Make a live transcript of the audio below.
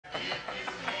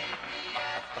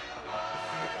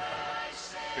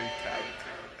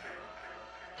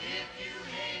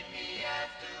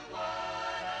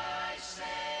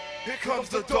Here comes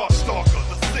the dark stalker,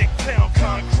 the sick town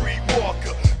concrete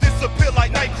walker. Disappear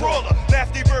like Nightcrawler,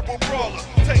 nasty verbal brawler.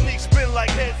 Techniques spin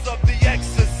like heads of the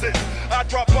exorcist. I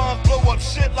drop bombs, blow up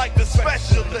shit like the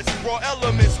specialist. Raw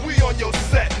elements, we on your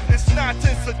set. It's not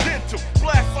incidental,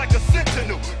 blast like a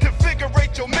sentinel.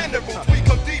 Configurate your minerals, we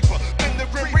come deeper than the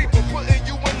Grim Reaper, putting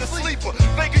you in the sleeper.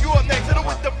 Making you up next, hit 'em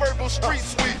with the verbal street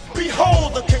sweep.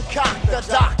 Behold the concoctor,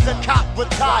 doctor, cop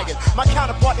retired. My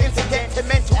counterpart incident and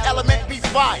mental element be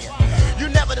fired. You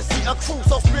never to see a crew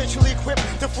so spiritually equipped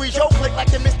to freeze your click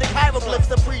like the mystic hieroglyphs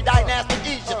of pre-dynastic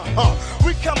Egypt.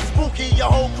 We come spooky,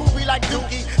 your whole crew be like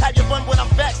Dookie. Have you fun when I'm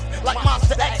vexed, like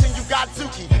Monster X and you got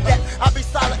Zuki. Yet I be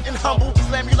solid and humble,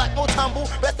 slam you like no tumble.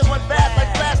 Best to run fast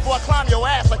like Flash, boy, climb your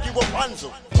ass like you a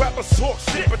Rapunzel. Rappers talk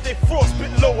shit, but they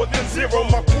frostbit lower than zero.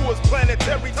 My crew is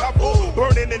planetary, taboo,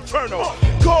 burning inferno.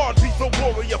 God be the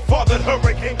warrior, fathered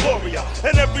Hurricane Gloria.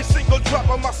 And every single drop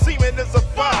of my semen is a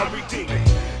fiery demon.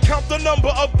 Count the number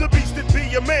of the beast that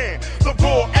be a man. The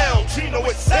raw L, Gino,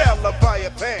 Excel,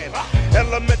 Leviathan.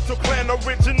 Elemental plan,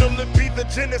 originally be the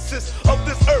genesis of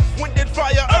this earth. Wind and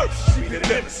fire, earth, Queen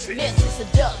Nemesis. Nemesis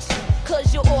seducts,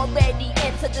 cause you already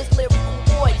entered this lyrical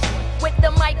voice. With the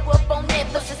microphone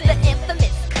emphasis, the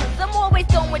infamous. Cause I'm always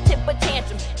throwing temper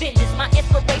tantrums. Vengeance, my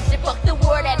inspiration, fuck the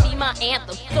word, that be my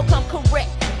anthem. So come correct,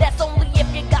 that's only if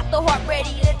you got the heart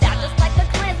ready to die. Just like a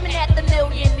clansman at the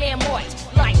Million Man March.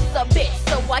 Life's a bitch,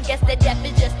 so I guess the death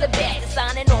is just the best.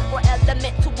 Signing off for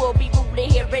elemental, will be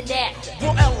rooted here and there.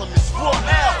 Raw elements, raw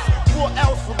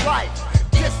L's for life.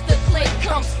 This the click,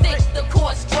 come stick the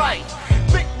core strike.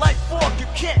 Big like fork, you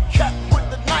can't cut with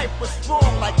the knife, but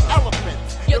strong like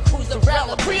elephants. Your crew's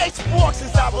irrelevant. Create sparks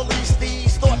as I release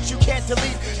these thoughts you can't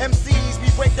delete. MCs, we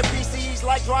break the PCs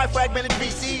like dry fragmented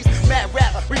VCs. Mad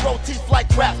rap, we roll teeth like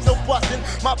rap, so bustin'.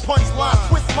 My punchline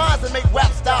twist minds and make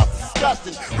rap styles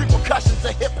disgusting. Repercussions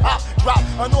of hip hop drop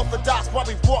unorthodox while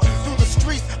we walk through the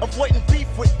streets, avoiding beef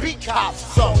with beat cops.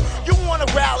 So you wanna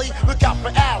rally? Look out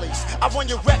for alleys. I run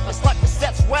your reckless like the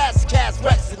sets, Raz, Kaz,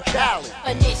 Rex, and Cali.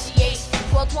 Initiation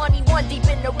 1221 deep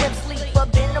in the REM sleep.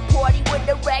 Up in a party with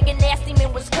the rag and nasty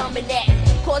man was coming at.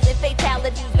 Causing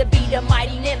fatalities to be the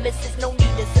mighty nemesis. No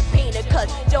need to subpoena,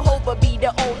 cause Jehovah be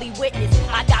the only witness.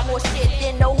 I got more shit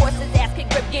than no horse's ass can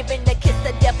grip. Giving the kiss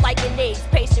of death like an AIDS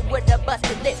patient with a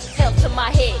busted lip. Hell to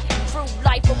my head, true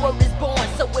life a word is born.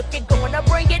 So if you're gonna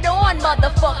bring it on,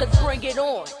 motherfuckers, bring it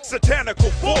on.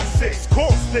 Satanical forces,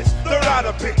 course this, third out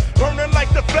of it. Burning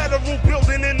like the federal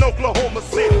building in Oklahoma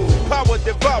City. Power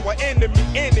devour, enemy,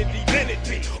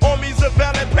 identity. Armies of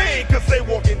valid pain, cause they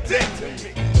walking dead to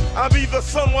me. I be the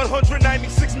son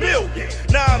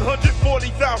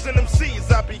 196,940,000 MCs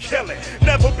I be killing.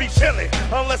 Never be chilling,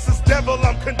 unless it's devil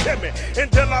I'm condemning. And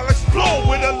then I'll explode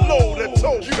with a load of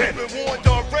toe. You been warned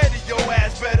already, your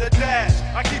ass better dash.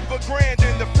 I keep a grand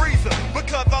in the freezer,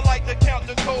 because I like to count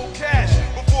the cold cash.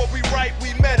 Before we write,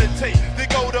 we meditate. Then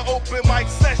go to open mic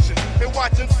session and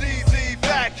watch MCs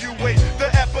evacuate.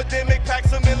 The epidemic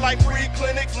packs them in like free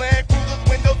clinics. Land cruisers,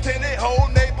 window tinted, whole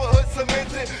neighborhood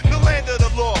cemented. The land of the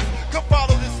law. Come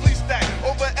follow this leaf stack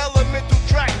over elemental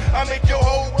track. I make your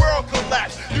whole world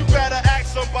collapse. You better ask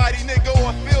somebody, nigga,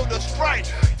 or feel the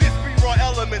strife. This be raw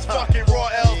elements, fucking raw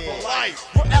L's for life.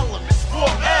 Raw elements, raw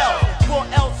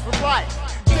L's for life.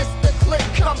 This the click,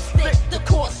 come stick the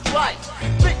core strike.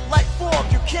 Big like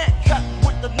fork, you can't cut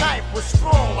with the knife. We're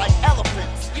strong like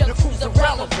elephants. Your crew's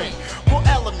irrelevant. Raw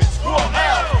elements, raw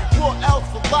L's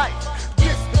for life.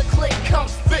 This the click, come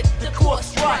stick the core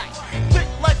strike. Big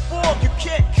like fork, you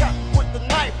can't cut with the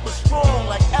knife. We're strong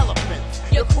like elephants.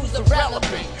 Your crew's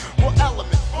irrelevant. Raw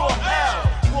elements, raw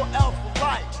L's for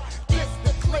life. This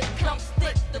the click, come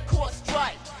stick the core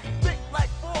strike. Big like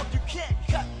fork, you can't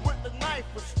cut